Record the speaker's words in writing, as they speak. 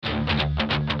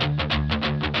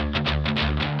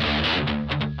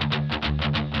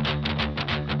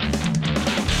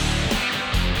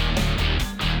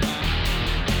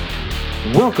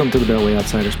Welcome to the Beltway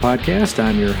Outsiders podcast.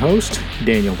 I'm your host,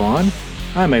 Daniel Vaughn.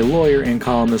 I'm a lawyer and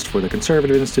columnist for the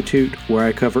Conservative Institute, where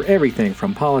I cover everything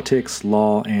from politics,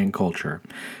 law, and culture.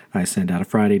 I send out a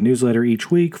Friday newsletter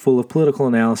each week full of political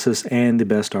analysis and the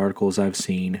best articles I've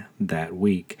seen that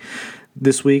week.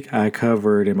 This week, I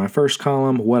covered in my first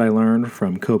column what I learned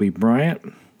from Kobe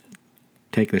Bryant.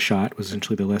 Take the shot was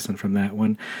essentially the lesson from that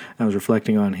one. I was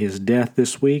reflecting on his death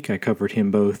this week. I covered him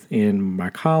both in my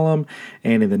column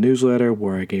and in the newsletter,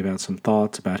 where I gave out some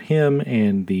thoughts about him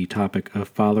and the topic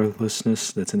of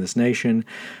fatherlessness that's in this nation.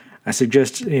 I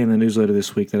suggest in the newsletter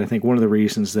this week that I think one of the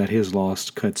reasons that his loss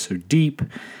cut so deep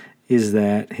is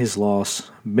that his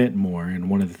loss meant more. And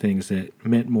one of the things that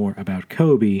meant more about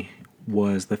Kobe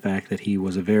was the fact that he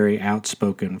was a very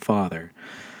outspoken father,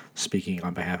 speaking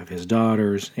on behalf of his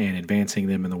daughters and advancing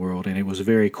them in the world. And it was a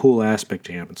very cool aspect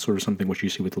to him. It's sort of something which you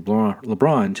see with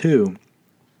LeBron too.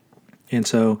 And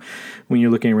so when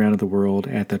you're looking around at the world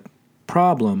at the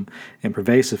problem and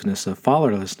pervasiveness of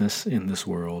fatherlessness in this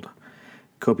world,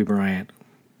 Kobe Bryant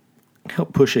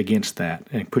helped push against that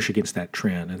and push against that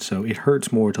trend. And so it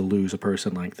hurts more to lose a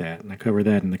person like that. And I cover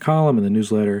that in the column, in the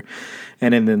newsletter.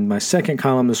 And then my second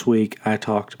column this week, I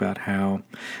talked about how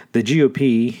the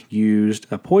GOP used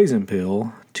a poison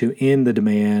pill to end the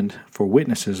demand for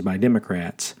witnesses by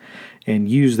Democrats and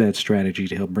use that strategy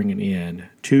to help bring an end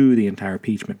to the entire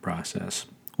impeachment process.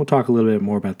 We'll talk a little bit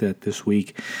more about that this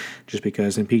week, just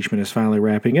because impeachment is finally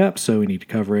wrapping up, so we need to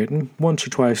cover it. And once or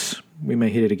twice, we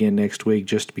may hit it again next week,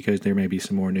 just because there may be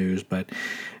some more news. But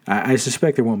I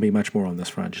suspect there won't be much more on this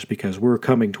front, just because we're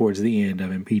coming towards the end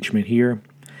of impeachment here.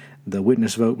 The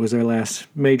witness vote was their last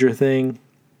major thing,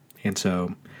 and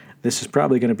so this is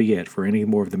probably going to be it for any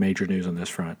more of the major news on this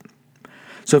front.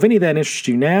 So if any of that interests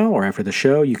you now or after the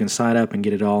show, you can sign up and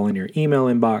get it all in your email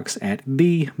inbox at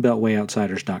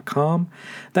thebeltwayoutsiders.com.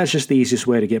 That's just the easiest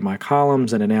way to get my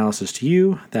columns and analysis to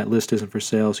you. That list isn't for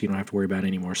sale, so you don't have to worry about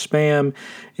any more spam.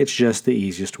 It's just the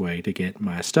easiest way to get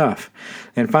my stuff.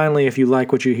 And finally, if you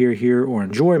like what you hear here or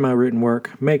enjoy my written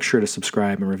work, make sure to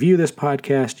subscribe and review this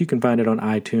podcast. You can find it on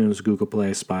iTunes, Google Play,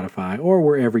 Spotify, or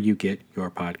wherever you get your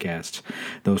podcasts.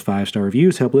 Those 5-star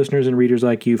reviews help listeners and readers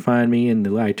like you find me in the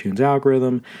iTunes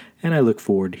algorithm, and I look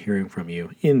forward to hearing from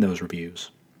you in those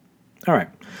reviews. All right,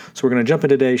 so we're going to jump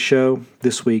into today's show.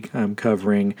 This week I'm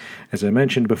covering, as I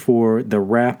mentioned before, the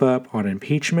wrap-up on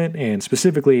impeachment, and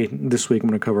specifically this week I'm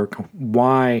going to cover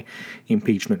why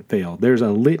impeachment failed. There's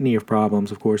a litany of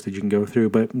problems, of course, that you can go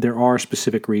through, but there are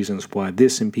specific reasons why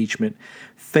this impeachment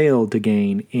failed to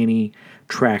gain any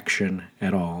traction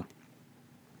at all.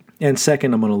 And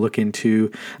second, I'm going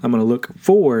to look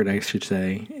forward, I should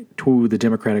say, to the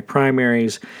Democratic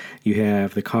primaries. You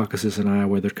have the caucuses in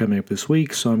Iowa that are coming up this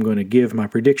week, so I'm going to give my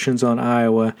predictions on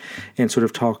Iowa and sort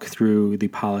of talk through the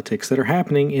politics that are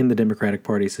happening in the Democratic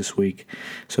parties this week.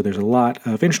 So there's a lot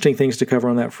of interesting things to cover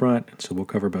on that front, so we'll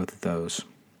cover both of those.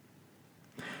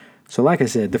 So like I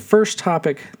said, the first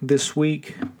topic this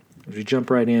week, as we jump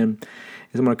right in,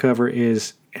 is I'm going to cover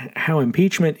is how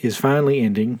impeachment is finally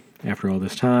ending after all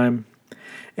this time,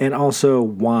 and also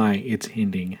why it's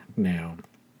ending now.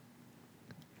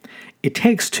 It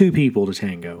takes two people to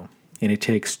tango, and it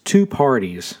takes two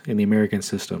parties in the American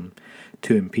system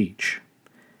to impeach.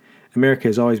 America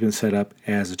has always been set up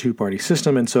as a two-party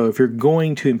system, and so if you're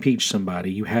going to impeach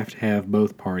somebody, you have to have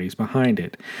both parties behind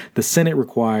it. The Senate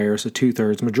requires a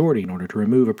 2/3 majority in order to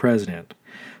remove a president.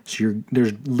 So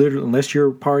there's literally, unless your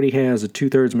party has a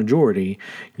 2/3 majority,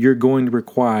 you're going to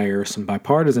require some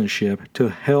bipartisanship to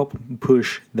help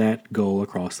push that goal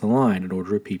across the line in order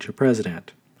to impeach a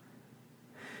president.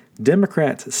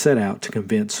 Democrats set out to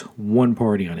convince one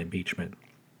party on impeachment,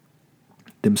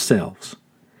 themselves.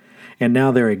 And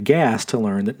now they're aghast to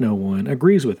learn that no one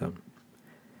agrees with them.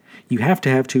 You have to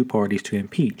have two parties to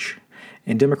impeach,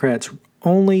 and Democrats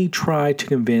only tried to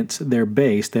convince their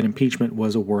base that impeachment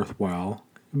was a worthwhile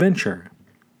venture.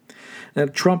 Now,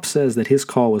 Trump says that his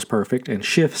call was perfect, and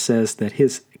Schiff says that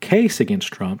his case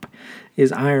against Trump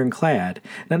is ironclad.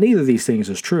 Now, neither of these things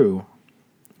is true,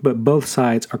 but both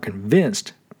sides are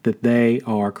convinced that they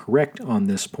are correct on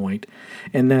this point,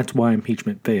 and that's why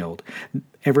impeachment failed.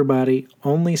 Everybody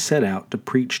only set out to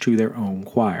preach to their own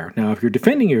choir. Now, if you're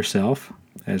defending yourself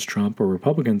as Trump or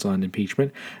Republicans on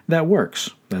impeachment, that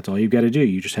works. That's all you've got to do.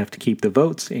 You just have to keep the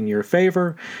votes in your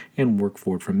favor and work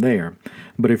forward from there.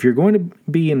 But if you're going to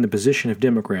be in the position of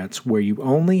Democrats where you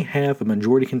only have a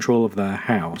majority control of the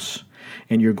House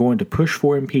and you're going to push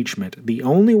for impeachment, the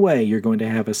only way you're going to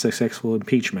have a successful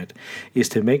impeachment is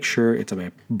to make sure it's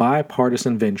a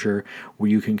bipartisan venture where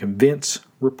you can convince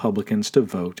Republicans to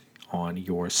vote on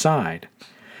your side.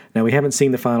 Now, we haven't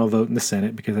seen the final vote in the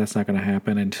Senate because that's not going to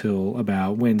happen until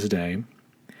about Wednesday.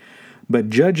 But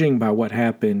judging by what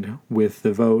happened with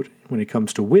the vote when it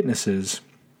comes to witnesses,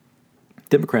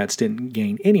 Democrats didn't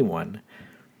gain anyone.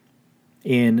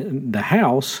 In the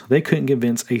House, they couldn't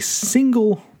convince a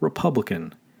single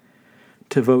Republican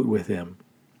to vote with them.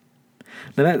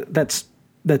 Now that's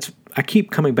I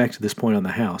keep coming back to this point on the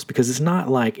House because it's not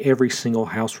like every single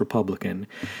House Republican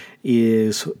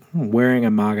is wearing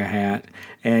a MAGA hat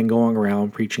and going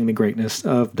around preaching the greatness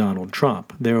of Donald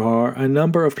Trump. There are a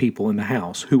number of people in the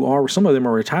House some of them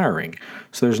are retiring,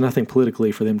 so there's nothing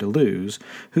politically for them to lose,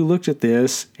 who looked at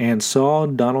this and saw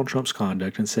Donald Trump's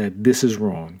conduct and said, this is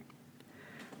wrong.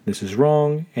 This is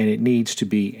wrong, and it needs to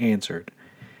be answered.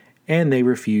 And they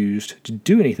refused to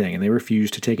do anything, and they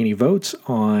refused to take any votes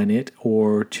on it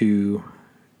or to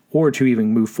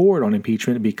even move forward on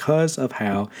impeachment because of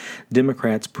how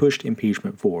Democrats pushed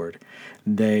impeachment forward.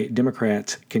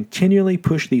 Democrats continually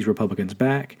pushed these Republicans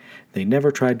back. They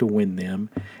never tried to win them,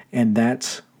 and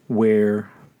that's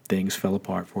where things fell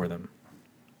apart for them.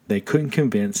 They couldn't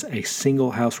convince a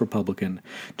single House Republican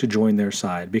to join their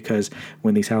side because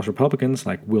when these House Republicans,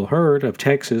 like Will Hurd of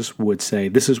Texas, would say,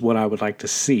 this is what I would like to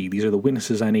see, these are the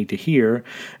witnesses I need to hear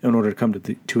in order to come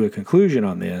to a conclusion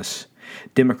on this,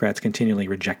 Democrats continually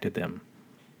rejected them.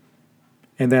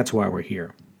 And that's why we're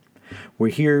here. We're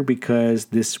here because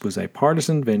this was a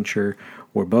partisan venture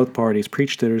where both parties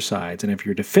preached their sides. And if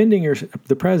you're defending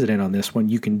the president on this one,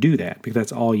 you can do that because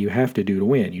that's all you have to do to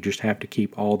win. You just have to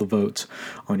keep all the votes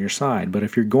on your side. But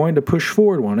if you're going to push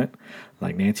forward on it,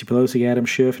 like Nancy Pelosi, Adam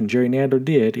Schiff, and Jerry Nadler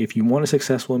did, if you want a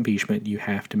successful impeachment, you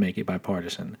have to make it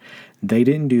bipartisan. They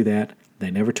didn't do that.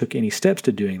 They never took any steps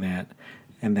to doing that,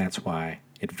 and that's why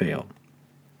it failed.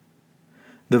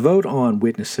 The vote on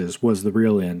witnesses was the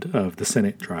real end of the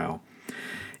Senate trial.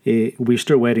 We're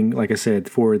still waiting, like I said,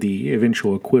 for the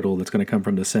eventual acquittal that's going to come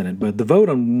from the Senate. But the vote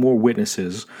on more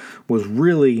witnesses was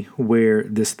really where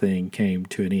this thing came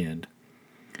to an end.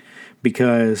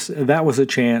 Because that was a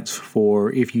chance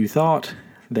for, if you thought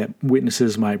that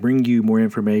witnesses might bring you more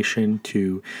information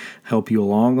to help you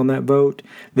along on that vote,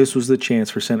 this was the chance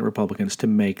for Senate Republicans to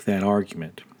make that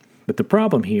argument. But the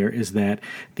problem here is that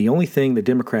the only thing the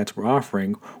Democrats were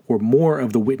offering were more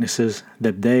of the witnesses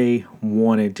that they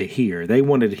wanted to hear. They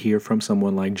wanted to hear from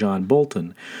someone like John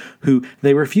Bolton, who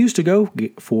they refused to go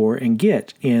for and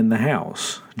get in the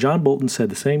House. John Bolton said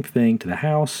the same thing to the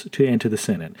House and to the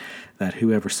Senate, that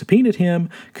whoever subpoenaed him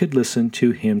could listen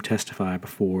to him testify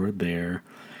before the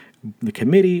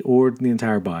committee or the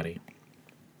entire body.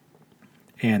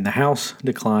 And the House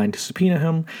declined to subpoena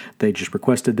him. They just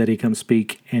requested that he come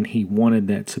speak, and he wanted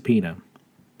that subpoena.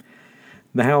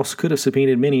 The House could have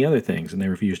subpoenaed many other things, and they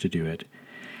refused to do it.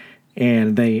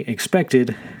 And they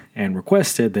expected and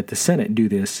requested that the Senate do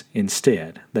this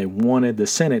instead. They wanted the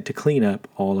Senate to clean up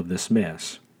all of this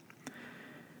mess.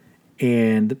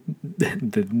 And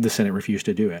the Senate refused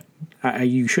to do it.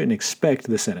 You shouldn't expect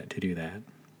the Senate to do that.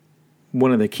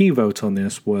 One of the key votes on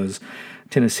this was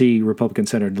Tennessee Republican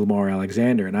Senator Lamar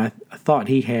Alexander, and I thought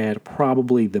he had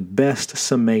probably the best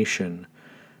summation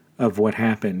of what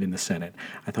happened in the Senate.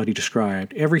 I thought he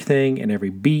described everything and every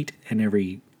beat and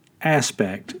every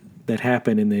aspect that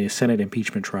happened in the Senate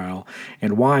impeachment trial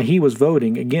and why he was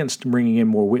voting against bringing in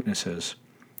more witnesses.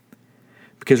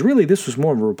 Because really this was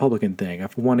more of a Republican thing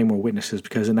of wanting more witnesses,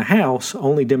 because in the House,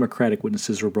 only Democratic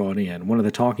witnesses were brought in. One of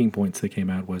the talking points that came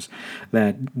out was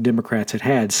that Democrats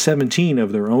had 17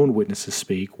 of their own witnesses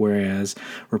speak, whereas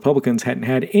Republicans hadn't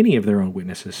had any of their own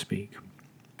witnesses speak.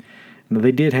 Now,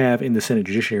 they did have, in the Senate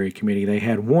Judiciary Committee, they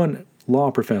had one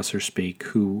law professor speak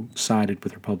who sided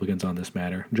with Republicans on this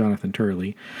matter, Jonathan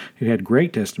Turley, who had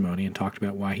great testimony and talked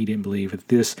about why he didn't believe that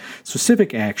this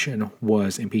specific action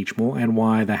was impeachable and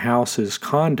why the House's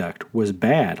conduct was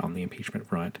bad on the impeachment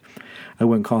front. I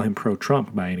wouldn't call him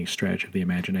pro-Trump by any stretch of the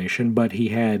imagination, but he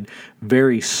had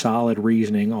very solid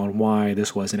reasoning on why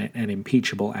this wasn't an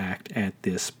impeachable act at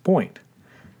this point.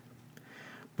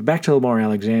 But back to Lamar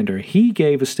Alexander, he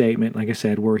gave a statement, like I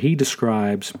said, where he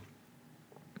describes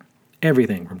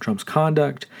everything from Trump's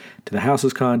conduct to the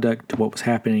House's conduct to what was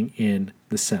happening in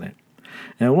the Senate.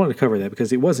 And I wanted to cover that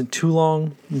because it wasn't too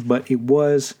long, but it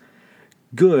was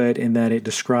good in that it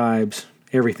describes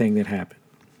everything that happened.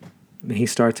 And he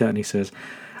starts out and he says,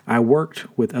 I worked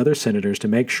with other senators to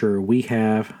make sure we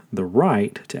have the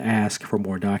right to ask for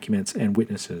more documents and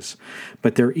witnesses,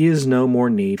 but there is no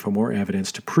more need for more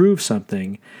evidence to prove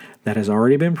something that has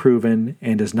already been proven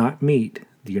and does not meet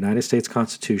the United States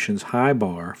Constitution's high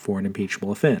bar for an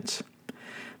impeachable offense.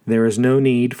 There is no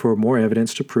need for more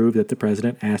evidence to prove that the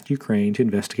president asked Ukraine to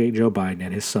investigate Joe Biden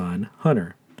and his son,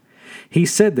 Hunter. He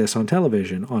said this on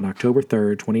television on October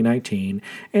 3, 2019,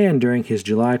 and during his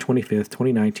July 25,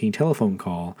 2019 telephone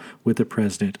call with the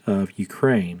president of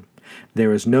Ukraine.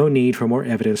 There is no need for more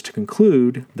evidence to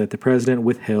conclude that the president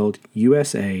withheld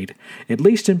U.S. aid, at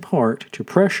least in part, to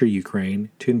pressure Ukraine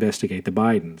to investigate the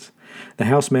Bidens. The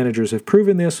House managers have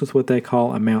proven this with what they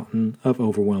call a mountain of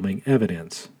overwhelming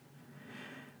evidence.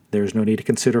 There is no need to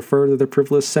consider further the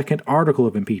frivolous second article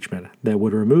of impeachment that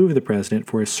would remove the president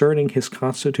for asserting his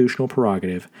constitutional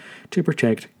prerogative to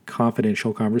protect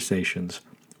confidential conversations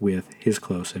with his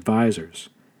close advisors.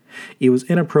 It was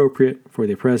inappropriate for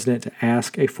the president to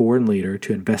ask a foreign leader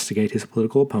to investigate his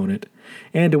political opponent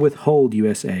and to withhold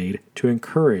U.S. aid to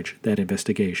encourage that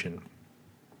investigation.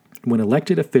 When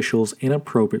elected officials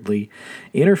inappropriately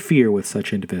interfere with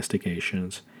such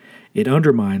investigations, it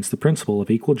undermines the principle of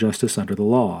equal justice under the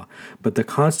law, but the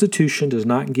Constitution does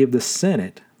not give the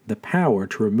Senate the power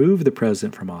to remove the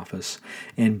president from office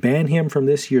and ban him from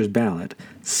this year's ballot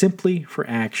simply for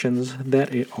actions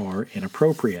that are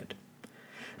inappropriate.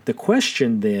 The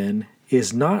question, then,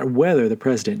 is not whether the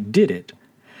president did it,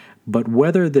 but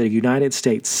whether the United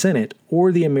States Senate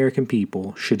or the American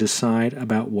people should decide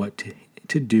about what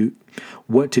to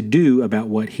do about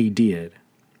what he did.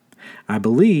 I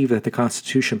believe that the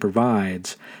Constitution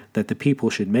provides that the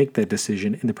people should make that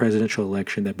decision in the presidential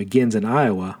election that begins in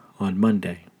Iowa on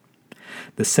Monday.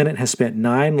 The Senate has spent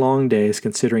 9 long days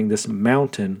considering this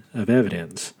mountain of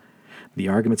evidence. The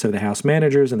arguments of the House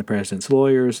managers and the president's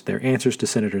lawyers, their answers to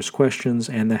senators' questions,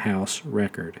 and the House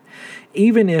record.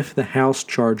 Even if the House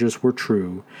charges were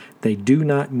true, they do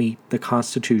not meet the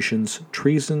Constitution's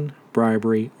treason,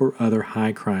 bribery, or other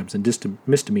high crimes and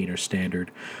misdemeanor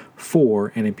standard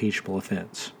for an impeachable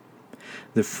offense.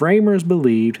 The framers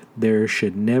believed there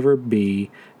should never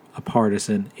be a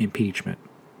partisan impeachment.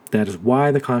 That is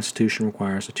why the Constitution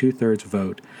requires a 2/3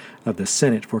 vote of the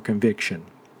Senate for conviction.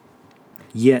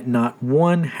 Yet not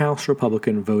one House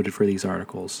Republican voted for these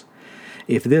articles.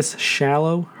 If this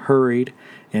shallow, hurried,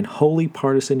 and wholly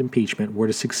partisan impeachment were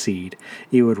to succeed,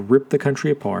 it would rip the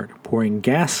country apart, pouring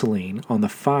gasoline on the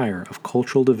fire of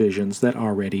cultural divisions that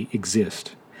already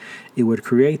exist. It would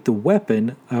create the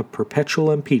weapon of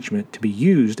perpetual impeachment to be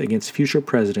used against future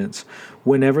presidents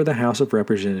whenever the House of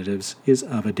Representatives is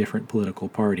of a different political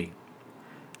party.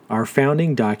 Our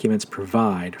founding documents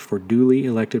provide for duly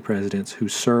elected presidents who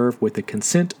serve with the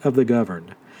consent of the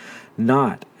governed,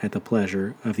 not at the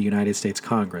pleasure of the United States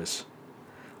Congress.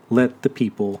 Let the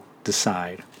people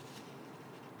decide.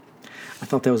 I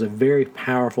thought that was a very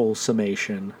powerful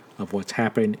summation of what's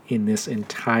happened in this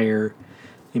entire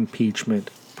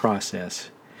impeachment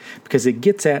process, because it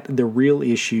gets at the real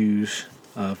issues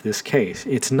of this case.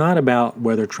 It's not about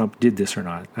whether Trump did this or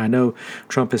not. I know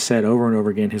Trump has said over and over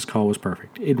again his call was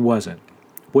perfect. It wasn't.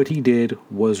 What he did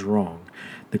was wrong.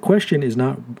 The question is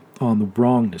not on the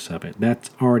wrongness of it. That's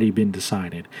already been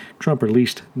decided. Trump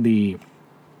released a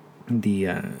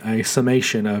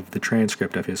summation of the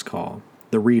transcript of his call,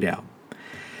 the readout.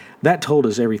 That told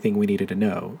us everything we needed to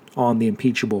know on the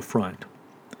impeachable front.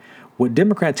 What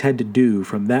Democrats had to do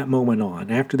from that moment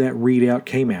on, after that readout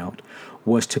came out,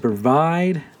 was to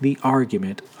provide the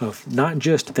argument of not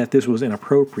just that this was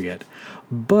inappropriate,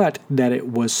 but that it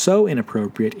was so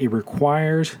inappropriate it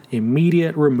requires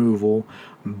immediate removal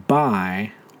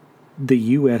by the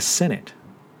U.S. Senate.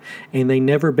 And they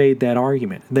never made that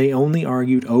argument. They only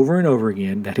argued over and over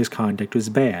again that his conduct was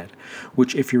bad,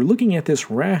 which if you're looking at this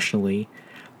rationally,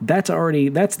 that's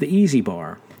the easy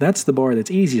bar. That's the bar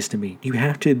that's easiest to meet. You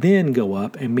have to then go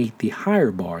up and meet the higher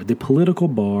bar, the political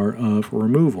bar of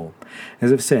removal.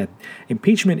 As I've said,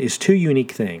 impeachment is 2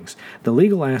 unique things. The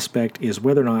legal aspect is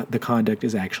whether or not the conduct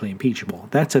is actually impeachable.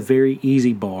 That's a very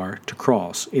easy bar to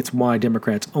cross. It's why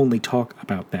Democrats only talk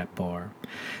about that bar.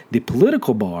 The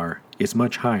political bar is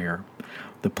much higher.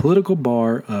 The political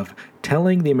bar of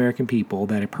telling the American people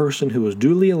that a person who was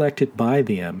duly elected by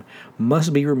them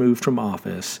must be removed from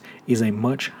office is a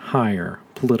much higher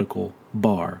political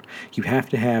bar. You have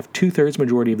to have 2/3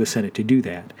 majority of the Senate to do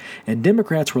that. And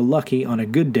Democrats were lucky on a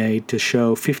good day to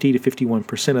show 50 to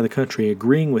 51% of the country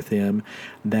agreeing with them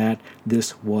that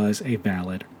this was a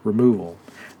valid removal.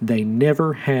 They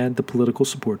never had the political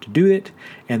support to do it,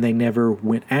 and they never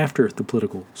went after the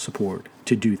political support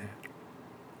to do that.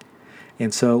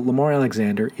 And so Lamar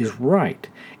Alexander is right.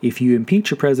 If you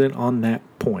impeach a president on that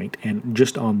point and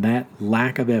just on that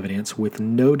lack of evidence with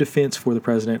no defense for the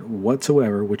president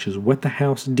whatsoever, which is what the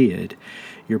House did,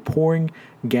 you're pouring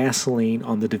gasoline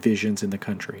on the divisions in the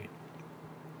country.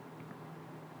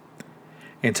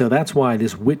 And so that's why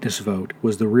this witness vote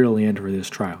was the real end for this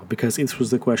trial, because this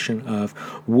was the question of,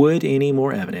 would any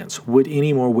more evidence, would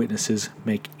any more witnesses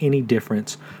make any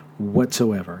difference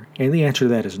whatsoever? And the answer to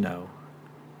that is no.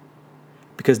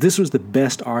 Because this was the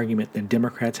best argument that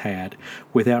Democrats had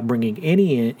without bringing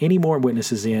any more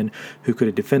witnesses in who could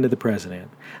have defended the president.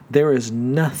 There is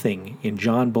nothing in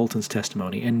John Bolton's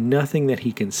testimony and nothing that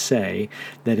he can say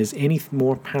that is any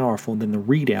more powerful than the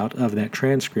readout of that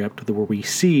transcript where we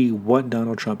see what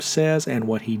Donald Trump says and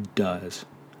what he does.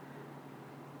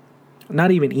 Not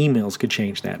even emails could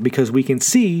change that, because we can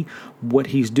see what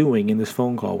he's doing in this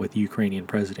phone call with the Ukrainian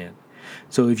president.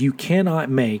 So if you cannot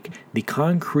make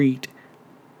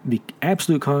the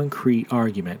absolute concrete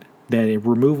argument that a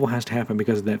removal has to happen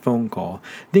because of that phone call,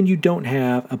 then you don't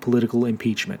have a political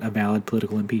impeachment, a valid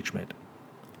political impeachment.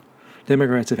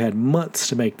 Democrats have had months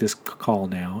to make this call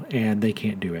now, and they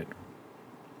can't do it.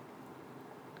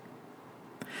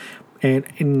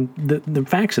 And the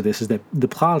facts of this is that the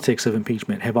politics of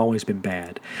impeachment have always been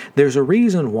bad. There's a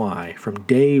reason why, from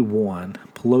day one,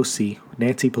 Nancy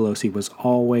Pelosi was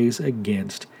always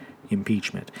against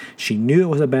impeachment. She knew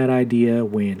it was a bad idea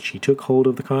when she took hold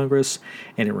of the Congress,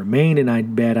 and it remained a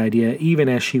bad idea even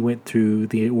as she went through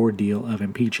the ordeal of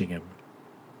impeaching him.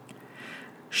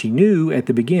 She knew at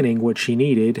the beginning what she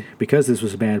needed, because this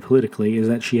was bad politically, is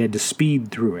that she had to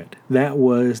speed through it. That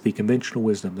was the conventional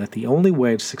wisdom, that the only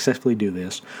way to successfully do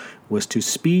this was to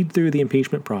speed through the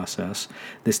impeachment process.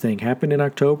 This thing happened in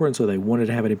October, and so they wanted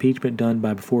to have an impeachment done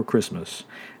by before Christmas.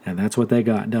 And that's what they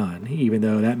got done, even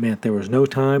though that meant there was no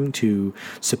time to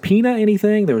subpoena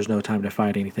anything, there was no time to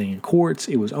fight anything in courts.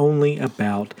 It was only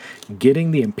about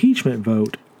getting the impeachment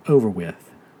vote over with.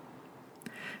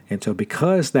 And so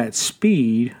because that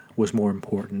speed was more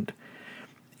important,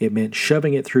 it meant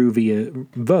shoving it through via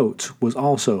votes was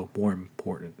also more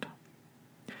important.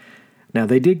 Now,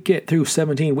 they did get through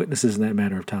 17 witnesses in that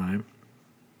matter of time,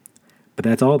 but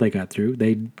that's all they got through.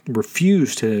 They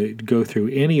refused to go through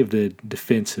any of the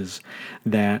defenses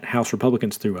that House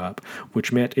Republicans threw up,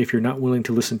 which meant if you're not willing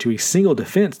to listen to a single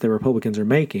defense that Republicans are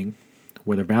making,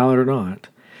 whether valid or not,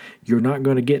 you're not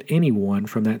going to get anyone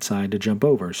from that side to jump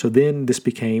over. So then this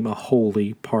became a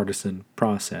wholly partisan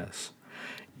process.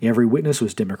 Every witness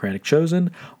was Democratic chosen.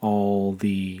 All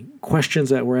the questions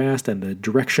that were asked and the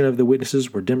direction of the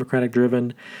witnesses were Democratic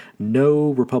driven.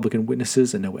 No Republican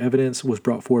witnesses and no evidence was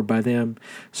brought forward by them.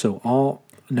 So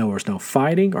there was no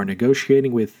fighting or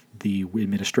negotiating with the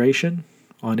administration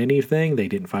on anything. They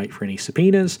didn't fight for any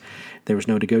subpoenas. There was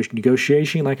no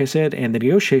negotiation, like I said, and the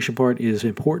negotiation part is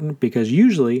important because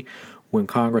usually when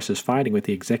Congress is fighting with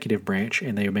the executive branch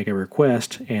and they make a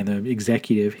request and the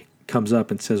executive comes up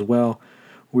and says, well,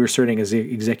 we're asserting as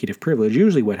executive privilege,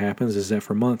 usually what happens is that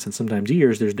for months and sometimes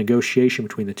years there's negotiation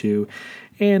between the two,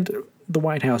 and the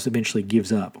White House eventually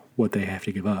gives up what they have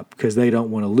to give up because they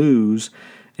don't want to lose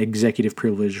executive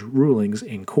privilege rulings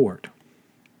in court.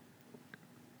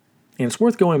 And it's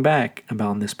worth going back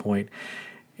about this point.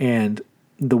 And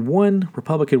the one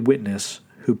Republican witness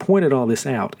who pointed all this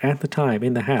out at the time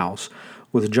in the House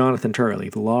was Jonathan Turley,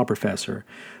 the law professor,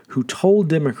 who told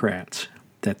Democrats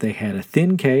that they had a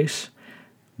thin case,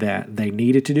 that they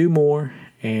needed to do more,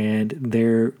 and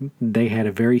they had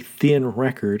a very thin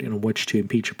record in which to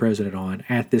impeach a president on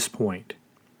at this point.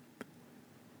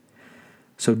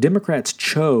 So Democrats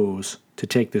chose to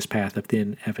take this path of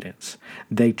thin evidence.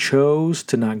 They chose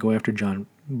to not go after John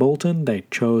Bolton. They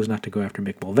chose not to go after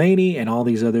Mick Mulvaney and all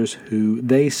these others who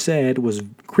they said was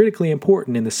critically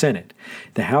important in the Senate.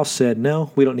 The House said,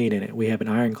 no, we don't need it. We have an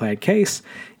ironclad case.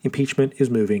 Impeachment is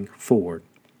moving forward.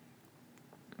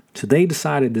 So they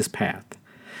decided this path.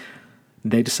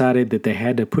 They decided that they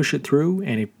had to push it through,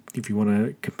 and if you want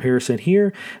a comparison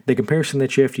here, the comparison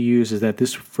that you have to use is that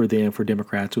this, for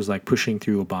Democrats, was like pushing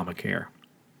through Obamacare.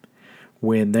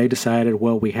 When they decided,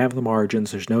 well, we have the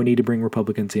margins, there's no need to bring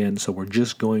Republicans in, so we're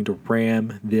just going to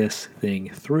ram this thing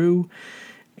through.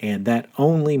 And that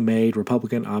only made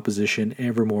Republican opposition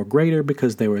ever more greater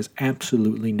because there was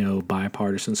absolutely no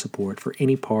bipartisan support for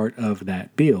any part of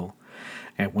that bill.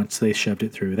 And once they shoved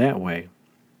it through that way.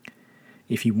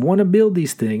 If you want to build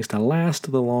these things to last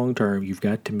to the long term, you've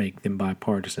got to make them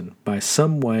bipartisan by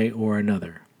some way or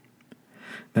another.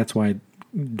 That's why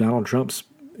Donald Trump's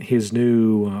his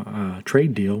new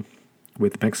trade deal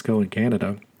with Mexico and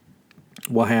Canada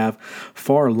will have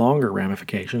far longer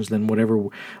ramifications than whatever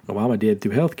Obama did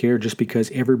through health care, just because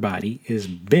everybody is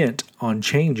bent on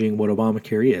changing what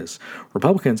Obamacare is.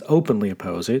 Republicans openly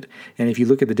oppose it, and if you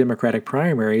look at the Democratic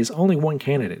primaries, only one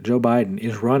candidate, Joe Biden,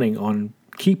 is running on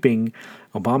keeping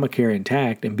Obamacare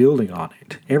intact and building on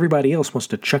it. Everybody else wants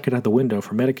to chuck it out the window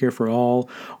for Medicare for all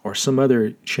or some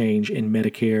other change in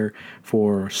Medicare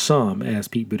for some, as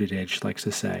Pete Buttigieg likes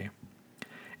to say.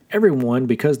 everyone,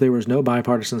 because there was no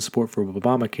bipartisan support for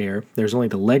Obamacare, there's only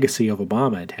the legacy of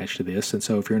Obama attached to this. And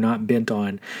so if you're not bent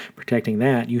on protecting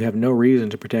that, you have no reason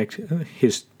to protect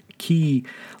his key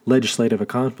legislative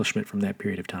accomplishment from that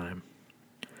period of time.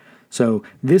 So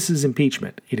this is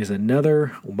impeachment. It is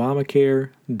another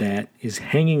Obamacare that is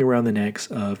hanging around the necks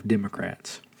of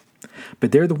Democrats.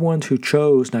 But they're the ones who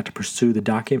chose not to pursue the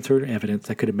documented evidence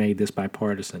that could have made this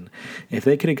bipartisan. If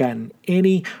they could have gotten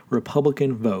any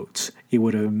Republican votes, it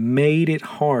would have made it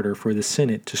harder for the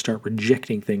Senate to start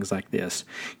rejecting things like this.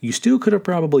 You still could have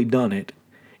probably done it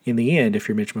in the end if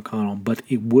you're Mitch McConnell, but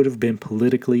it would have been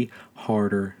politically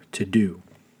harder to do.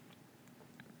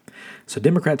 So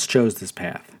Democrats chose this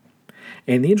path.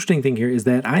 And the interesting thing here is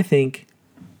that I think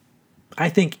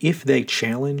if they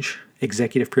challenge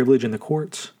executive privilege in the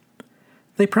courts,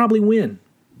 they probably win.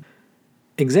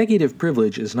 Executive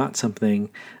privilege is not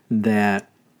something that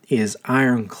is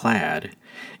ironclad.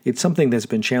 It's something that's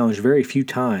been challenged very few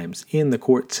times in the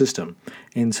court system.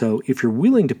 And so if you're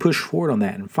willing to push forward on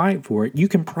that and fight for it, you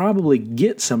can probably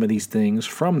get some of these things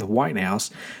from the White House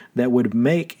that would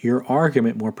make your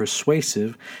argument more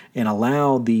persuasive and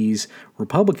allow these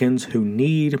Republicans who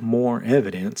need more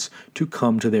evidence to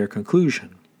come to their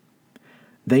conclusion.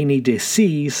 They need to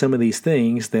see some of these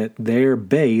things that their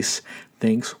base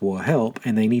thinks will help,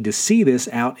 and they need to see this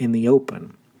out in the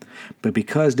open. But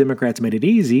because Democrats made it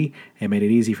easy, and made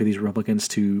it easy for these Republicans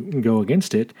to go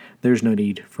against it, there's no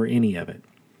need for any of it.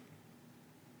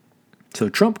 So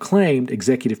Trump claimed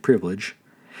executive privilege.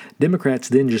 Democrats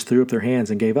then just threw up their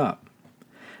hands and gave up.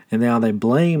 And now they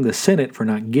blame the Senate for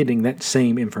not getting that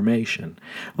same information.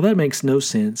 Well, that makes no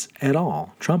sense at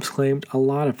all. Trump's claimed a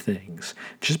lot of things.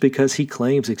 Just because he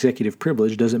claims executive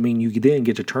privilege doesn't mean you then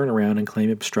get to turn around and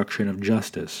claim obstruction of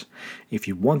justice. If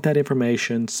you want that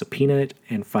information, subpoena it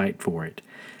and fight for it.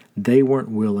 They weren't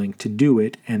willing to do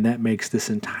it, and that makes this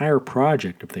entire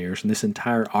project of theirs and this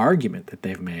entire argument that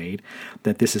they've made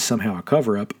that this is somehow a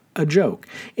cover-up, a joke.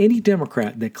 Any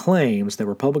Democrat that claims that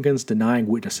Republicans denying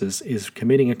witnesses is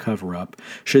committing a cover-up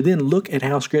should then look at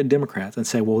House Democrats and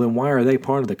say, well, then why are they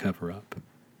part of the cover-up?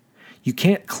 You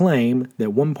can't claim that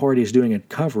one party is doing a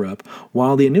cover-up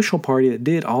while the initial party that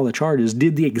did all the charges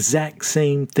did the exact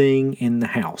same thing in the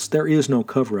House. There is no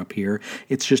cover-up here.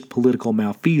 It's just political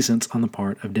malfeasance on the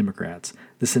part of Democrats.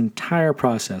 This entire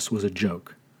process was a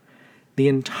joke. The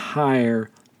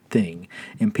entire thing.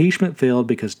 Impeachment failed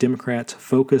because Democrats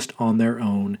focused on their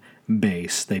own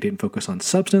base. They didn't focus on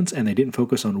substance, and they didn't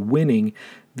focus on winning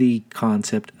the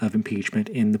concept of impeachment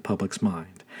in the public's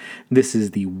mind. This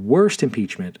is the worst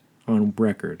impeachment on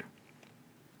record.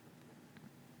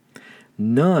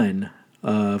 None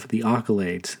of the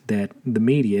accolades that the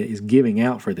media is giving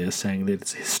out for this, saying that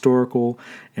it's historical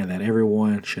and that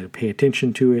everyone should pay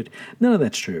attention to it, none of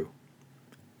that's true.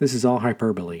 This is all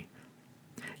hyperbole.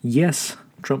 Yes,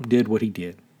 Trump did what he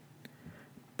did,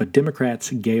 but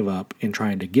Democrats gave up in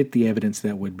trying to get the evidence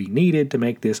that would be needed to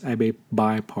make this a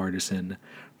bipartisan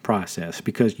process,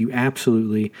 because you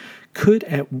absolutely could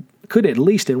at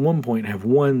least at one point have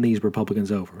won these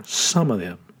Republicans over. Some of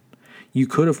them you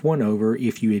could have won over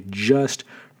if you had just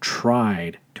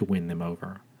tried to win them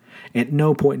over. At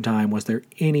no point in time was there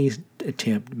any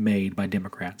attempt made by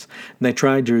Democrats. They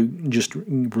tried to just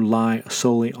rely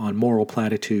solely on moral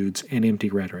platitudes and empty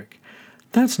rhetoric.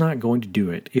 That's not going to do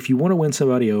it. If you want to win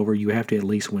somebody over, you have to at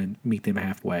least meet them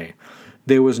halfway.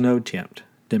 There was no attempt.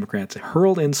 Democrats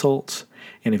hurled insults,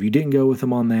 and if you didn't go with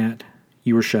them on that,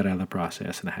 you were shut out of the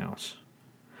process in the House.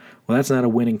 Well, that's not a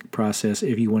winning process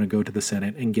if you want to go to the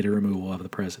Senate and get a removal of the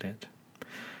president.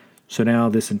 So now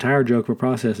this entire joke of a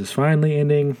process is finally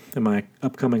ending. In my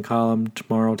upcoming column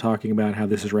tomorrow talking about how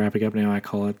this is wrapping up now, I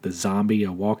call it the zombie,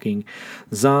 a walking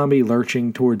zombie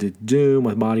lurching towards its doom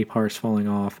with body parts falling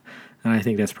off. And I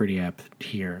think that's pretty apt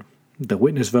here. The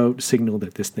witness vote signaled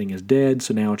that this thing is dead,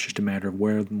 so now it's just a matter of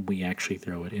where we actually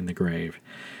throw it in the grave.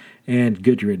 And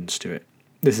good riddance to it.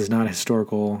 This is not a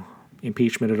historical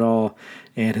impeachment at all,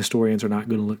 and historians are not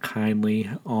going to look kindly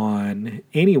on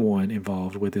anyone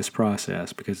involved with this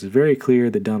process, because it's very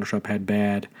clear that Donald Trump had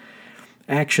bad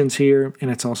actions here, and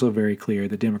it's also very clear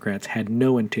that Democrats had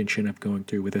no intention of going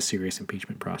through with a serious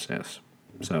impeachment process.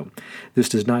 So this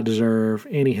does not deserve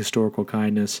any historical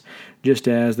kindness, just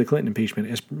as the Clinton impeachment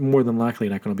is more than likely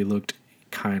not going to be looked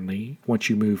kindly once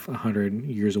you move 100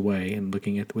 years away and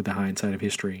looking at with the hindsight of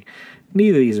history.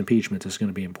 Neither of these impeachments is going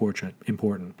to be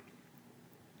important.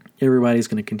 Everybody's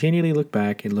going to continually look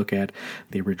back and look at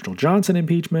the original Johnson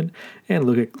impeachment and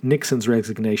look at Nixon's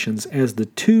resignations as the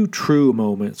two true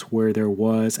moments where there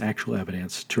was actual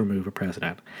evidence to remove a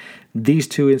president. These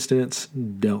two incidents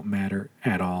don't matter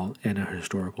at all in a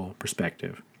historical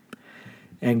perspective.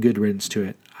 and good riddance to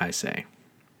it, I say.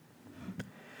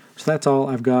 So that's all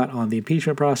I've got on the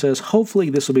impeachment process. Hopefully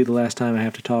this will be the last time I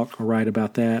have to talk or write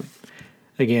about that.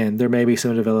 Again, there may be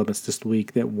some developments this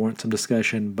week that warrant some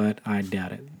discussion, but I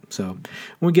doubt it. So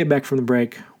when we get back from the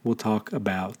break, we'll talk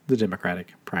about the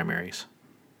Democratic primaries.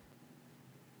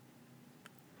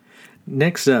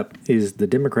 Next up is the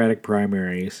Democratic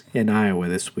primaries in Iowa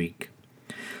this week.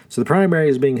 So the primary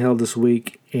is being held this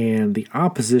week, and the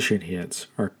opposition hits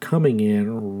are coming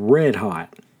in red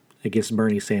hot against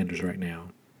Bernie Sanders right now.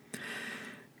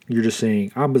 You're just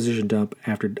seeing opposition dump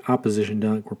after opposition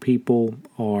dump where people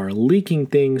are leaking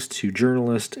things to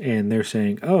journalists and they're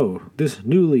saying, oh, this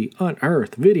newly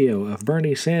unearthed video of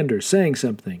Bernie Sanders saying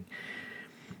something.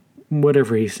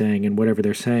 Whatever he's saying and whatever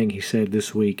they're saying he said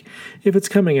this week. If it's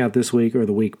coming out this week or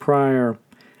the week prior,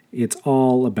 it's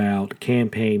all about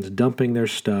campaigns dumping their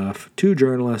stuff to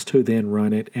journalists who then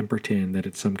run it and pretend that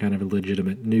it's some kind of a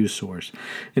legitimate news source.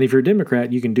 And if you're a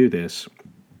Democrat, you can do this,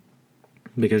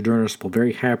 because journalists will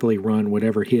very happily run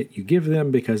whatever hit you give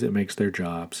them because it makes their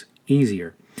jobs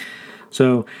easier.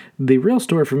 So the real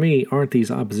story for me aren't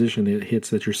these opposition hits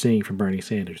that you're seeing from Bernie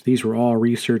Sanders. These were all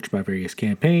researched by various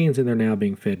campaigns, and they're now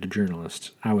being fed to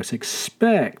journalists. I would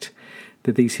expect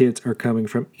that these hits are coming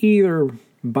from either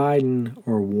Biden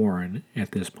or Warren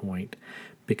at this point,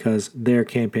 because their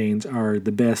campaigns are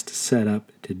the best set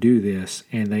up to do this,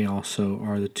 and they also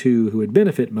are the two who would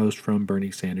benefit most from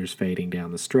Bernie Sanders fading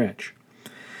down the stretch.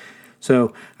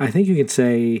 So I think you can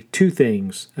say two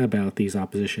things about these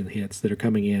opposition hits that are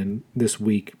coming in this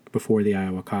week before the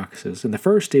Iowa caucuses. And the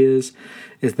first is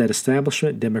that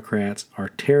establishment Democrats are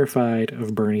terrified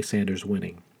of Bernie Sanders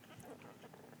winning.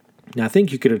 Now, I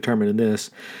think you could determine this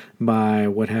by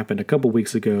what happened a couple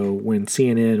weeks ago when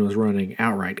CNN was running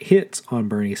outright hits on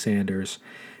Bernie Sanders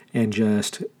and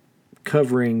just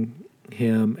covering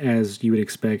him as you would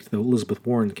expect the Elizabeth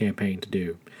Warren campaign to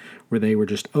do, where they were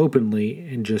just openly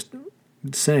and just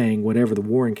saying whatever the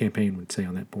Warren campaign would say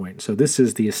on that point. So this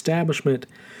is the establishment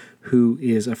who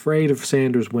is afraid of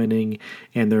Sanders winning,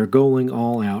 and they're going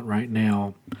all out right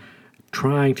now,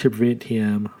 trying to prevent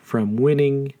him from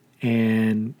winning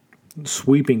and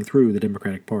sweeping through the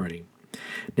Democratic Party.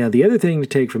 Now, the other thing to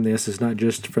take from this is not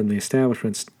just from the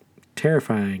establishment's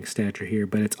terrifying stature here,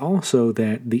 but it's also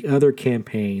that the other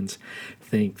campaigns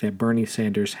think that Bernie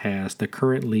Sanders has the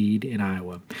current lead in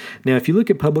Iowa. Now, if you look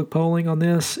at public polling on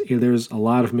this, there's a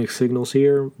lot of mixed signals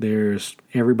here. There's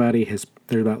about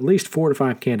at least 4 to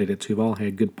 5 candidates who've all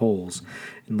had good polls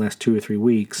in the last 2 or 3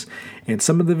 weeks, and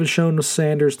some of them have shown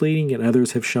Sanders leading, and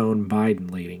others have shown Biden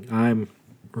leading. I'm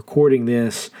recording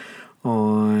this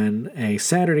on a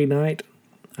Saturday night.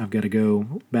 I've got to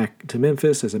go back to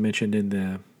Memphis, as I mentioned in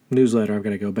the newsletter. I've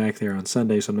got to go back there on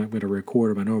Sunday, so I'm not going to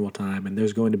record at my normal time. And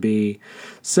there's going to be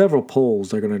several polls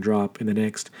that are going to drop in the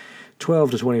next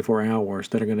 12 to 24 hours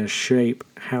that are going to shape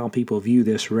how people view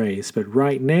this race. But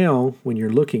right now, when you're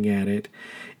looking at it,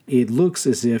 it looks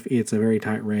as if it's a very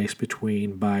tight race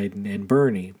between Biden and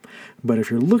Bernie. But if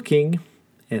you're looking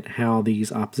at how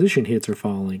these opposition hits are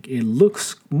falling, it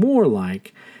looks more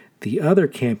like the other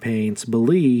campaigns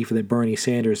believe that Bernie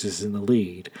Sanders is in the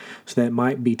lead. So that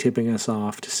might be tipping us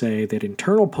off to say that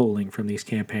internal polling from these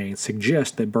campaigns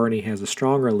suggests that Bernie has a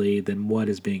stronger lead than what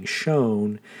is being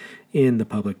shown in the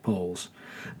public polls.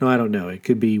 Now, I don't know. It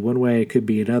could be one way, it could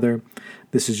be another.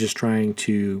 This is just trying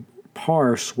to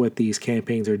parse what these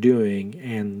campaigns are doing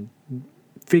and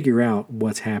figure out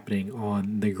what's happening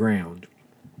on the ground.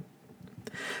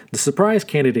 The surprise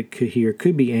candidate here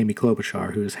could be Amy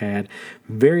Klobuchar, who has had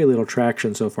very little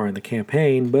traction so far in the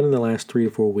campaign, but in the last 3 to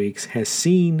 4 weeks has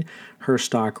seen her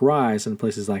stock rise in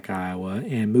places like Iowa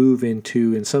and move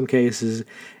into, in some cases,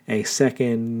 a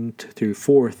 2nd through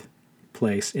 4th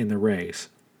place in the race.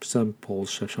 Some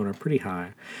polls have shown her pretty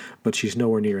high, but she's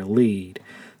nowhere near a lead.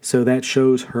 So that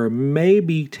shows her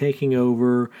maybe taking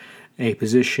over a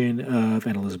position of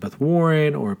an Elizabeth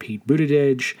Warren or Pete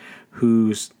Buttigieg,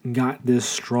 who's got this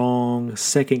strong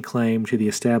second claim to the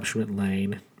establishment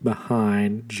lane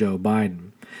behind Joe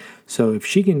Biden. So if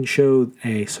she can show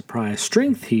a surprise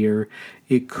strength here,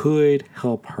 it could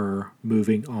help her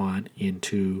moving on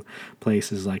into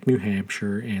places like New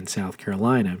Hampshire and South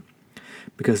Carolina,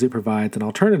 because it provides an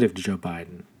alternative to Joe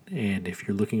Biden. And if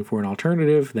you're looking for an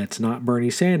alternative that's not Bernie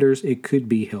Sanders, it could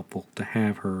be helpful to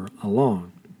have her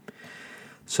along.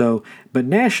 So, but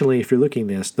nationally, if you're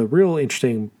looking at this, the real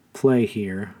interesting play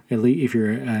here, at least if you're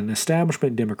an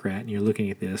establishment Democrat and you're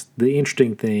looking at this, the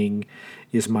interesting thing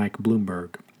is Mike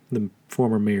Bloomberg, the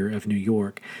former mayor of New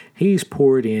York, he's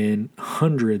poured in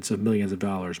hundreds of millions of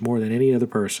dollars, more than any other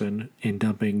person, in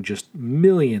dumping just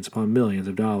millions upon millions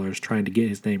of dollars trying to get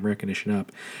his name recognition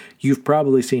up. You've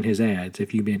probably seen his ads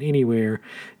if you've been anywhere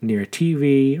near a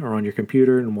TV or on your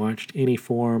computer and watched any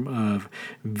form of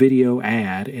video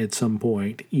ad at some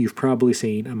point. You've probably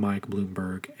seen a Mike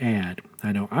Bloomberg ad.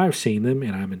 I know I've seen them,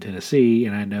 and I'm in Tennessee,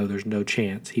 and I know there's no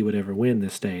chance he would ever win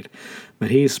this state.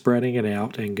 But he's spreading it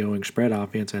out and going spread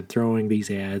offense and throwing these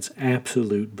ads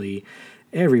absolutely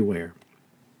everywhere.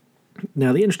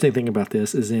 Now, the interesting thing about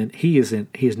this is he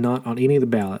is not on any of the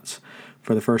ballots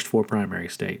for the first 4 primary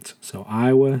states. So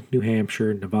Iowa, New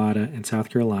Hampshire, Nevada, and South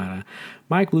Carolina.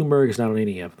 Mike Bloomberg is not on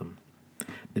any of them.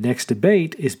 The next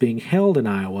debate is being held in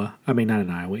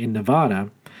in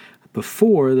Nevada,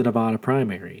 before the Nevada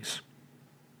primaries.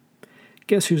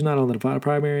 Guess who's not on the Nevada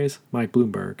primaries? Mike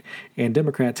Bloomberg. And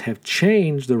Democrats have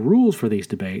changed the rules for these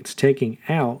debates, taking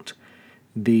out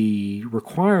the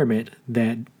requirement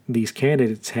that these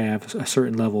candidates have a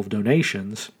certain level of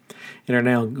donations, and are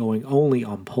now going only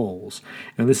on polls.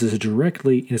 And this is in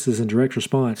direct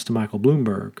response to Michael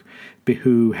Bloomberg,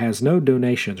 who has no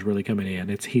donations really coming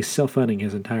in. He's self-funding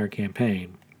his entire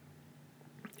campaign.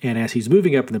 And as he's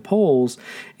moving up in the polls,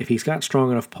 if he's got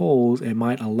strong enough polls, it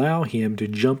might allow him to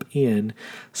jump in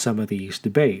some of these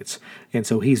debates. And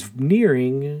so he's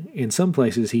nearing, in some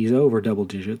places he's over double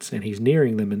digits, and he's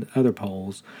nearing them in other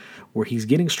polls, where he's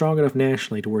getting strong enough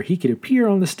nationally to where he could appear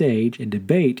on the stage and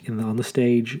debate on the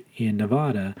stage in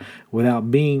Nevada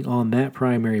without being on that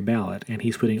primary ballot. And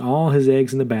he's putting all his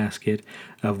eggs in the basket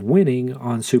of winning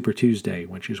on Super Tuesday,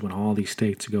 which is when all these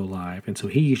states go live. And so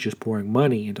he's just pouring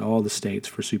money into all the states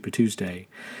for Super Tuesday,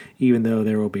 even though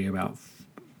there will be about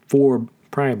 4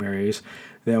 primaries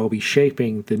that will be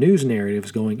shaping the news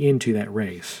narratives going into that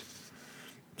race.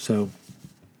 So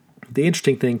the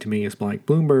interesting thing to me is Mike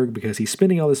Bloomberg, because he's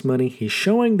spending all this money. He's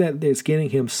showing that it's getting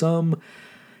him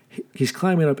he's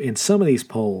climbing up in some of these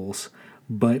polls,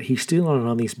 but he's still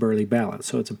on these burly ballots.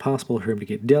 So it's impossible for him to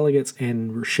get delegates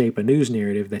and shape a news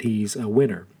narrative that he's a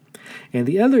winner. And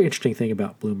the other interesting thing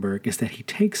about Bloomberg is that he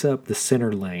takes up the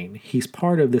center lane. He's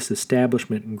part of this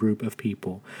establishment group of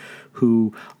people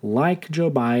who like Joe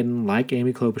Biden, like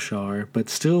Amy Klobuchar, but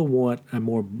still want a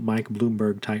more Mike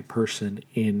Bloomberg type person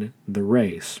in the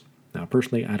race. Now,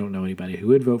 personally, I don't know anybody who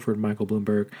would vote for Michael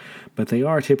Bloomberg, but they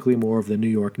are typically more of the New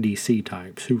York, D.C.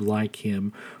 types who like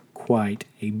him quite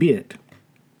a bit.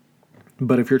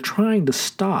 But if you're trying to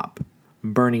stop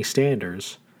Bernie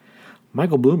Sanders,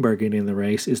 Michael Bloomberg getting in the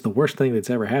race is the worst thing that's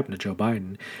ever happened to Joe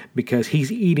Biden, because he's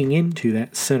eating into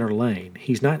that center lane.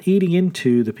 He's not eating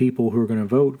into the people who are going to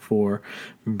vote for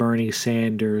Bernie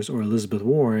Sanders or Elizabeth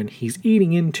Warren. He's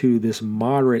eating into this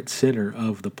moderate center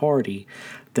of the party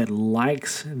that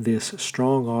likes this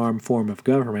strong-arm form of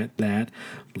government that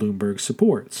Bloomberg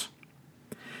supports.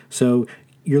 So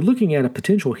you're looking at a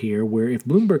potential here where if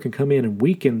Bloomberg can come in and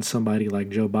weaken somebody like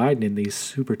Joe Biden in these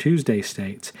Super Tuesday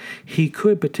states, he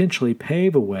could potentially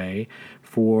pave a way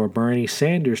for Bernie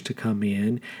Sanders to come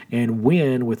in and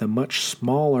win with a much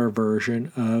smaller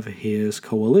version of his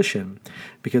coalition.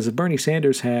 Because if Bernie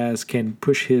Sanders can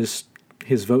push his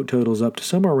vote totals up to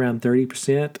somewhere around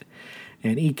 30%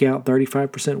 and eke out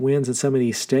 35% wins in some of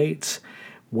these states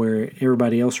where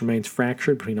everybody else remains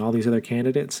fractured between all these other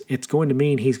candidates, it's going to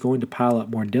mean he's going to pile up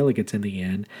more delegates in the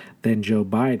end than Joe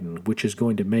Biden, which is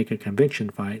going to make a convention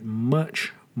fight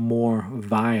much more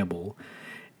viable.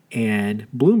 And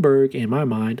Bloomberg, in my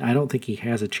mind, I don't think he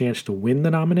has a chance to win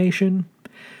the nomination,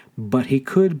 but he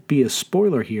could be a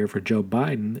spoiler here for Joe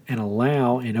Biden and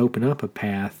allow and open up a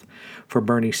path for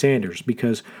Bernie Sanders,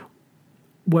 because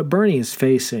what Bernie is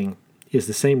facing is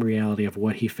the same reality of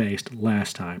what he faced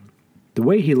last time. The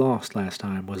way he lost last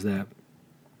time was that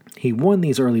he won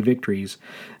these early victories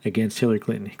against Hillary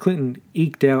Clinton. Clinton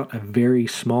eked out a very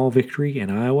small victory in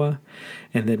Iowa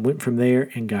and then went from there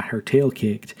and got her tail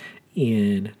kicked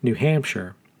in New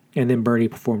Hampshire. And then Bernie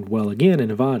performed well again in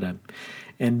Nevada.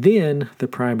 And then the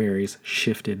primaries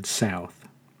shifted south.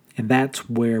 And that's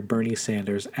where Bernie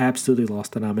Sanders absolutely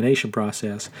lost the nomination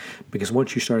process, because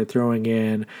once you started throwing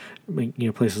in,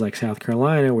 places like South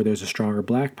Carolina, where there's a stronger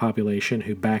black population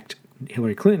who backed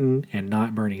Hillary Clinton and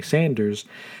not Bernie Sanders,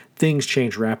 things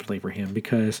changed rapidly for him,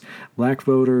 because black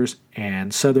voters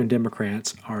and Southern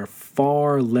Democrats are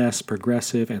far less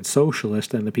progressive and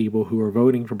socialist than the people who are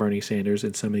voting for Bernie Sanders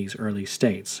in some of these early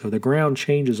states. So the ground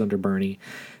changes under Bernie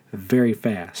very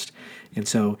fast. And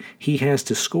so he has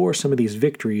to score some of these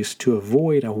victories to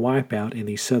avoid a wipeout in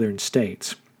these southern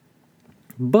states.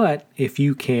 But if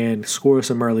you can score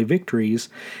some early victories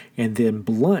and then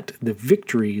blunt the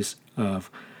victories of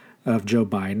of Joe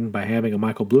Biden by having a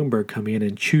Michael Bloomberg come in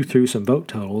and chew through some vote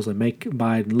totals and make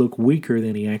Biden look weaker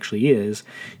than he actually is,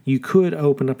 you could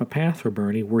open up a path for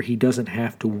Bernie where he doesn't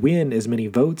have to win as many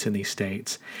votes in these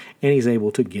states, and he's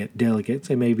able to get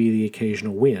delegates and maybe the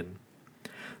occasional win.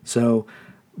 So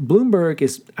Bloomberg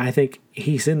is, I think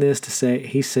he's in this to say,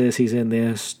 he says he's in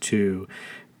this to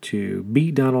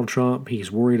beat Donald Trump.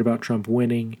 He's worried about Trump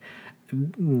winning.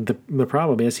 The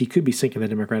problem is he could be sinking the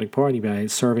Democratic Party by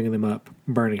serving them up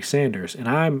Bernie Sanders. And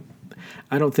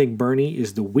I don't think Bernie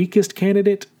is the weakest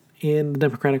candidate in the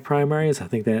Democratic primaries. I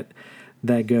think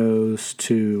that goes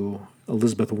to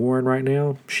Elizabeth Warren right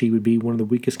now. She would be one of the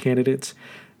weakest candidates,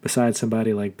 besides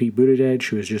somebody like Pete Buttigieg,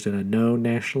 who is just an unknown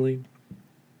nationally.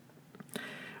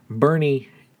 Bernie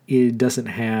doesn't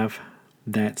have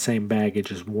that same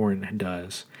baggage as Warren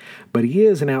does. But he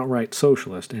is an outright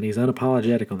socialist, and he's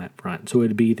unapologetic on that front. So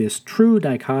it'd be this true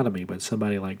dichotomy with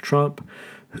somebody like Trump,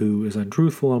 who is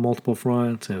untruthful on multiple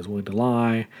fronts and is willing to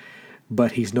lie,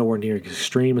 but he's nowhere near as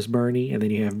extreme as Bernie. And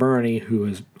then you have Bernie, who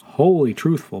is wholly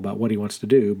truthful about what he wants to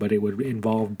do, but it would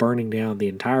involve burning down the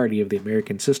entirety of the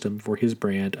American system for his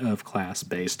brand of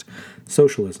class-based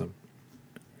socialism.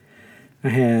 I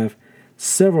have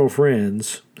several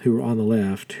friends who are on the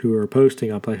left who are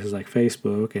posting on places like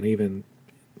Facebook and even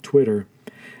Twitter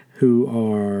who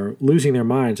are losing their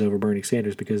minds over Bernie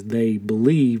Sanders because they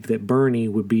believe that Bernie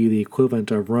would be the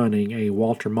equivalent of running a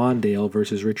Walter Mondale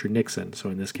versus Richard Nixon. So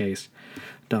in this case,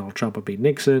 Donald Trump would be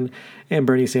Nixon, and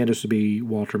Bernie Sanders would be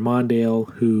Walter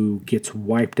Mondale, who gets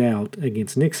wiped out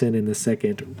against Nixon in the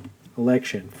second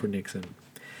election for Nixon.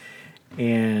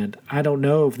 And I don't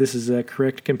know if this is a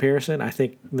correct comparison. I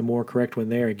think the more correct one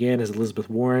there, again, is Elizabeth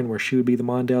Warren, where she would be the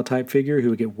Mondale-type figure who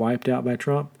would get wiped out by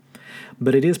Trump.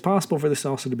 But it is possible for this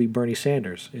also to be Bernie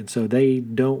Sanders. And so they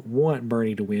don't want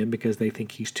Bernie to win because they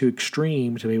think he's too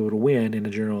extreme to be able to win in a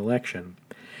general election.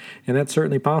 And that's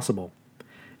certainly possible.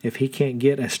 If he can't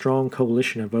get a strong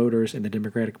coalition of voters in the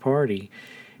Democratic Party,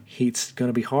 it's going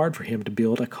to be hard for him to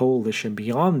build a coalition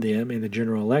beyond them in the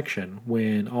general election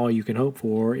when all you can hope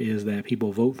for is that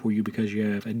people vote for you because you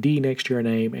have a D next to your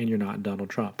name and you're not Donald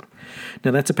Trump.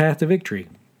 Now, that's a path to victory.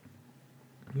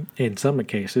 In some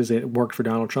cases, it worked for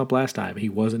Donald Trump last time. He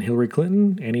wasn't Hillary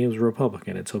Clinton, and he was a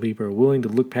Republican. And so people are willing to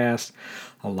look past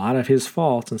a lot of his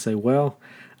faults and say, well,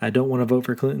 I don't want to vote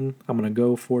for Clinton. I'm going to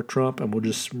go for Trump, and we'll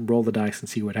just roll the dice and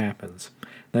see what happens.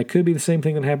 That could be the same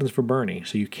thing that happens for Bernie,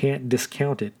 so you can't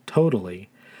discount it totally.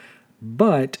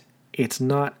 But it's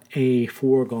not a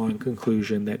foregone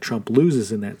conclusion that Trump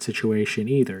loses in that situation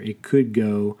either. It could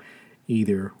go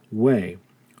either way.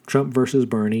 Trump versus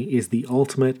Bernie is the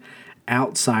ultimate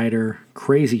outsider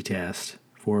crazy test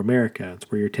for America.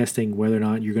 It's where you're testing whether or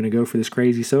not you're going to go for this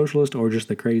crazy socialist or just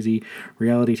the crazy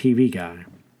reality TV guy.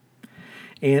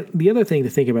 And the other thing to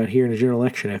think about here in a general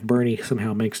election, if Bernie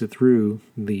somehow makes it through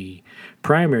the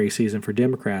primary season for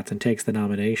Democrats and takes the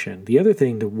nomination, the other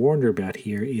thing to wonder about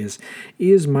here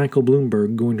is Michael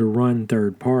Bloomberg going to run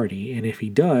third party? And if he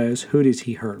does, who does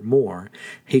he hurt more?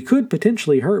 He could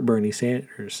potentially hurt Bernie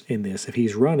Sanders in this if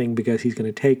he's running because he's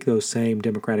going to take those same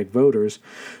Democratic voters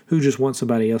who just want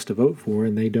somebody else to vote for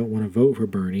and they don't want to vote for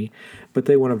Bernie, but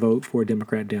they want to vote for a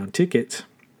Democrat down ticket.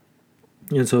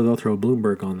 And so they'll throw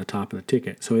Bloomberg on the top of the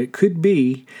ticket. So it could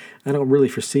be, I don't really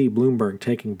foresee Bloomberg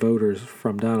taking voters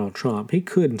from Donald Trump. He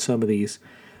could in some of these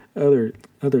other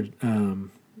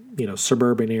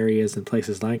suburban areas and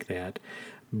places like that.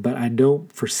 But I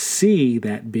don't foresee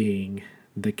that being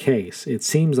the case. It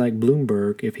seems like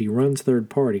Bloomberg, if he runs third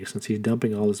party, since he's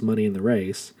dumping all his money in the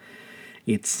race,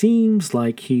 it seems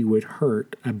like he would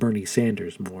hurt Bernie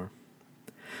Sanders more.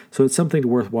 So it's something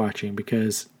worth watching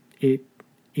because it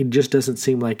just doesn't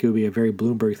seem like it would be a very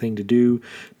Bloomberg thing to do,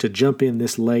 to jump in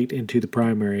this late into the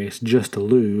primaries just to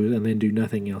lose and then do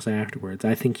nothing else afterwards.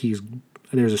 I think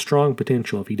there's a strong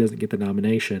potential if he doesn't get the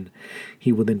nomination,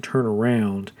 he will then turn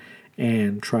around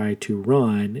and try to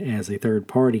run as a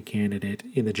third-party candidate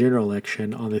in the general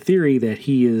election on the theory that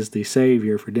he is the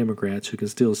savior for Democrats who can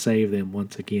still save them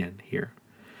once again here.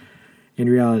 In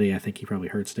reality, I think he probably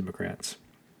hurts Democrats.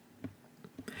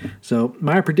 So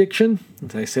my prediction,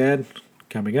 as I said,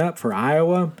 coming up for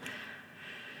Iowa,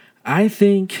 I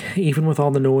think, even with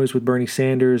all the noise with Bernie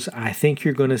Sanders, I think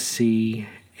you're going to see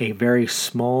a very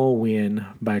small win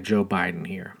by Joe Biden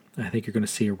here. I think you're going to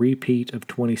see a repeat of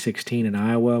 2016 in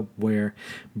Iowa, where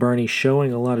Bernie's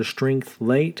showing a lot of strength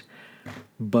late,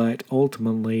 but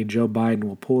ultimately Joe Biden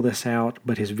will pull this out,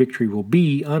 but his victory will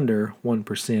be under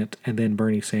 1%, and then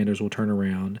Bernie Sanders will turn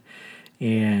around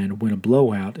and win a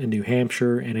blowout in New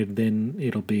Hampshire, and then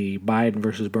it'll be Biden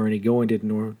versus Bernie going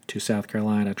to South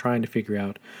Carolina, trying to figure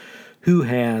out who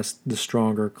has the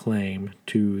stronger claim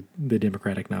to the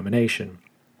Democratic nomination.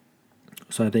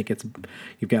 So I think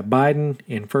you've got Biden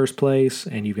in first place,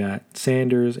 and you've got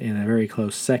Sanders in a very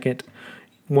close second,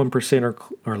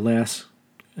 1% or less.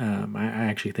 I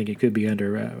actually think it could be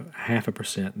under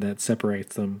 0.5% that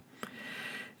separates them.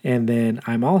 And then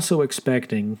I'm also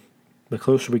expecting, the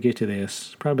closer we get to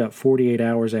this, probably about 48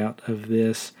 hours out of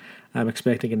this, I'm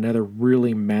expecting another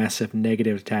really massive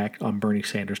negative attack on Bernie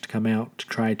Sanders to come out to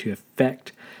try to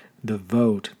affect the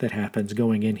vote that happens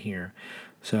going in here.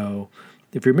 So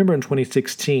if you remember in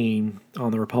 2016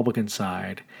 on the Republican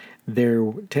side,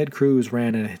 Ted Cruz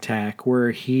ran an attack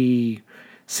where he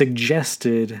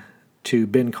suggested to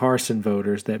Ben Carson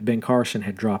voters that Ben Carson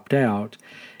had dropped out,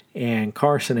 and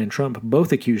Carson and Trump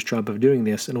both accused Trump of doing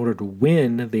this in order to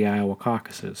win the Iowa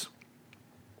caucuses.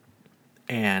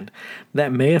 And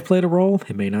that may have played a role,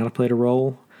 it may not have played a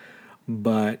role,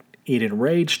 but it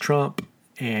enraged Trump,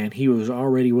 and he was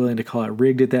already willing to call it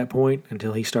rigged at that point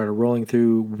until he started rolling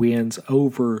through wins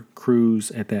over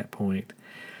Cruz at that point.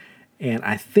 And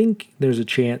I think there's a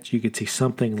chance you could see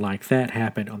something like that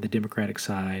happen on the Democratic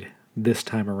side this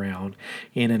time around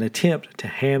in an attempt to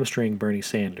hamstring Bernie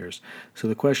Sanders. So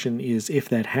the question is, if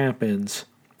that happens,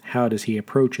 how does he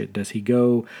approach it? Does he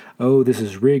go, oh, this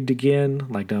is rigged again,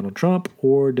 like Donald Trump,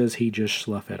 or does he just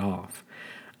slough it off?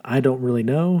 I don't really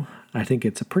know. I think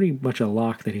it's pretty much a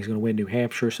lock that he's going to win New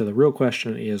Hampshire. So the real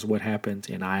question is what happens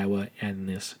in Iowa in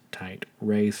this tight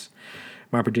race.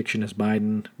 My prediction is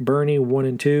Biden, Bernie, 1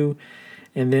 and 2.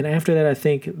 And then after that, I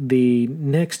think the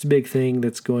next big thing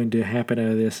that's going to happen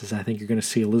out of this is I think you're going to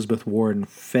see Elizabeth Warren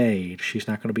fade. She's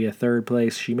not going to be a third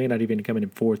place. She may not even come in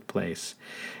fourth place.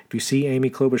 If you see Amy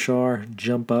Klobuchar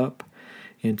jump up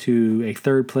into a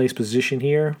third place position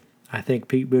here, I think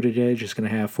Pete Buttigieg is going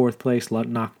to have fourth place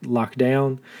locked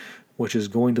down, which is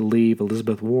going to leave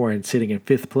Elizabeth Warren sitting in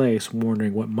fifth place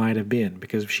wondering what might have been.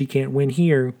 Because if she can't win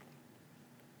here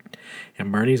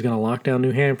and Bernie's going to lock down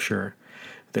New Hampshire,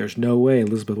 there's no way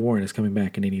Elizabeth Warren is coming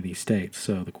back in any of these states.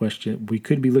 So the question, we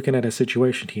could be looking at a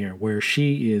situation here where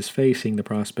she is facing the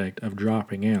prospect of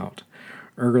dropping out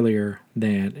earlier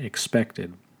than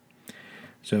expected.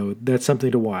 So that's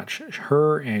something to watch.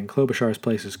 Her and Klobuchar's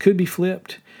places could be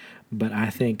flipped, but I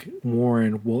think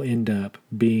Warren will end up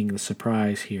being the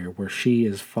surprise here, where she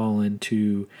has fallen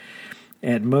to,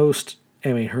 at most,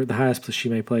 the highest place she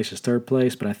may place is third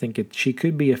place, but I think she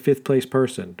could be a fifth place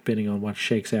person, depending on what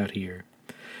shakes out here.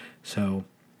 So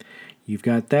you've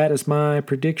got that as my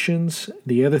predictions.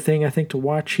 The other thing I think to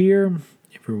watch here,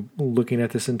 if you're looking at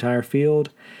this entire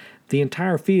field, the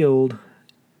entire field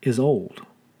is old.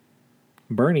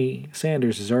 Bernie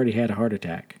Sanders has already had a heart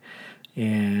attack.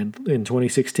 And in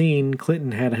 2016,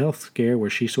 Clinton had a health scare where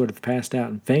she sort of passed out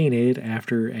and fainted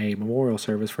after a memorial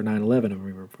service for 9/11,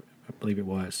 I believe it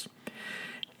was.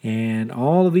 And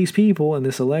all of these people in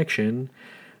this election,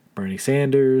 Bernie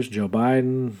Sanders, Joe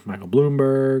Biden, Michael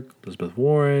Bloomberg, Elizabeth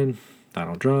Warren,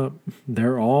 Donald Trump,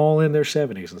 they're all in their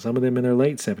 70s, and some of them in their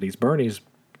late 70s. Bernie's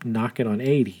knocking on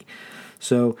 80.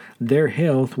 So their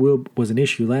health was an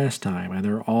issue last time, and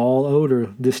they're all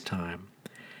older this time.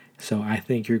 So I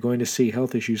think you're going to see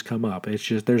health issues come up. It's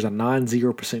just there's a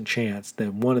non-0% chance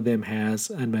that one of them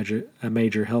has a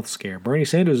major health scare. Bernie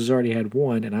Sanders has already had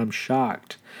one, and I'm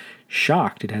shocked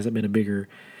it hasn't been a bigger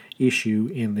issue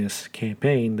in this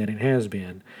campaign than it has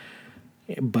been.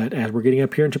 But as we're getting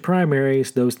up here into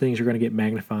primaries, those things are going to get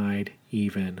magnified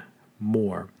even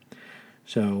more.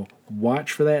 So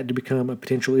watch for that to become a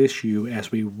potential issue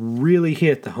as we really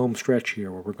hit the home stretch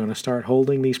here, where we're going to start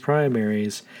holding these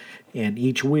primaries, and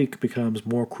each week becomes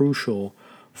more crucial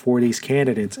for these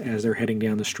candidates as they're heading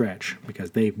down the stretch,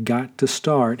 because they've got to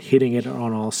start hitting it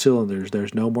on all cylinders.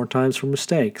 There's no more times for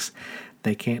mistakes.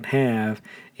 They can't have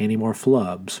any more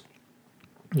flubs.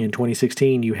 In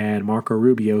 2016, you had Marco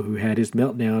Rubio, who had his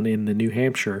meltdown in the New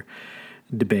Hampshire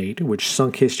debate, which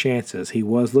sunk his chances. He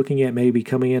was looking at maybe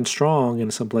coming in strong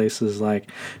in some places like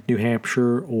New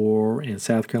Hampshire or in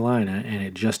South Carolina, and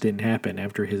it just didn't happen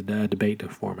after his debate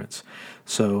performance.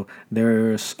 So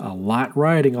there's a lot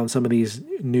riding on some of these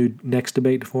new next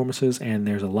debate performances, and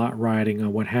there's a lot riding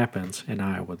on what happens in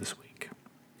Iowa this week.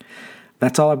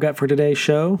 That's all I've got for today's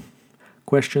show.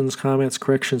 Questions, comments,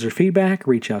 corrections, or feedback,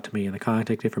 reach out to me in the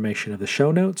contact information of the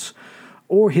show notes,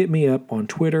 or hit me up on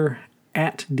Twitter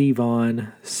at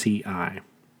DVonCI.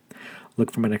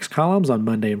 Look for my next columns on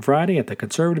Monday and Friday at the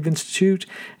Conservative Institute,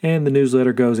 and the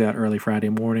newsletter goes out early Friday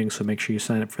morning, so make sure you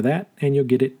sign up for that, and you'll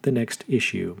get it the next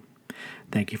issue.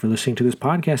 Thank you for listening to this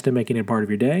podcast and making it part of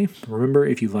your day. Remember,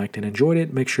 if you liked and enjoyed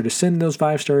it, make sure to send those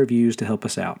 5-star reviews to help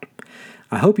us out.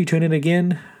 I hope you tune in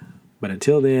again, but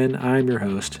until then, I'm your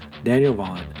host, Daniel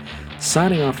Vaughn,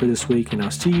 signing off for this week, and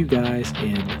I'll see you guys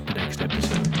in the next episode.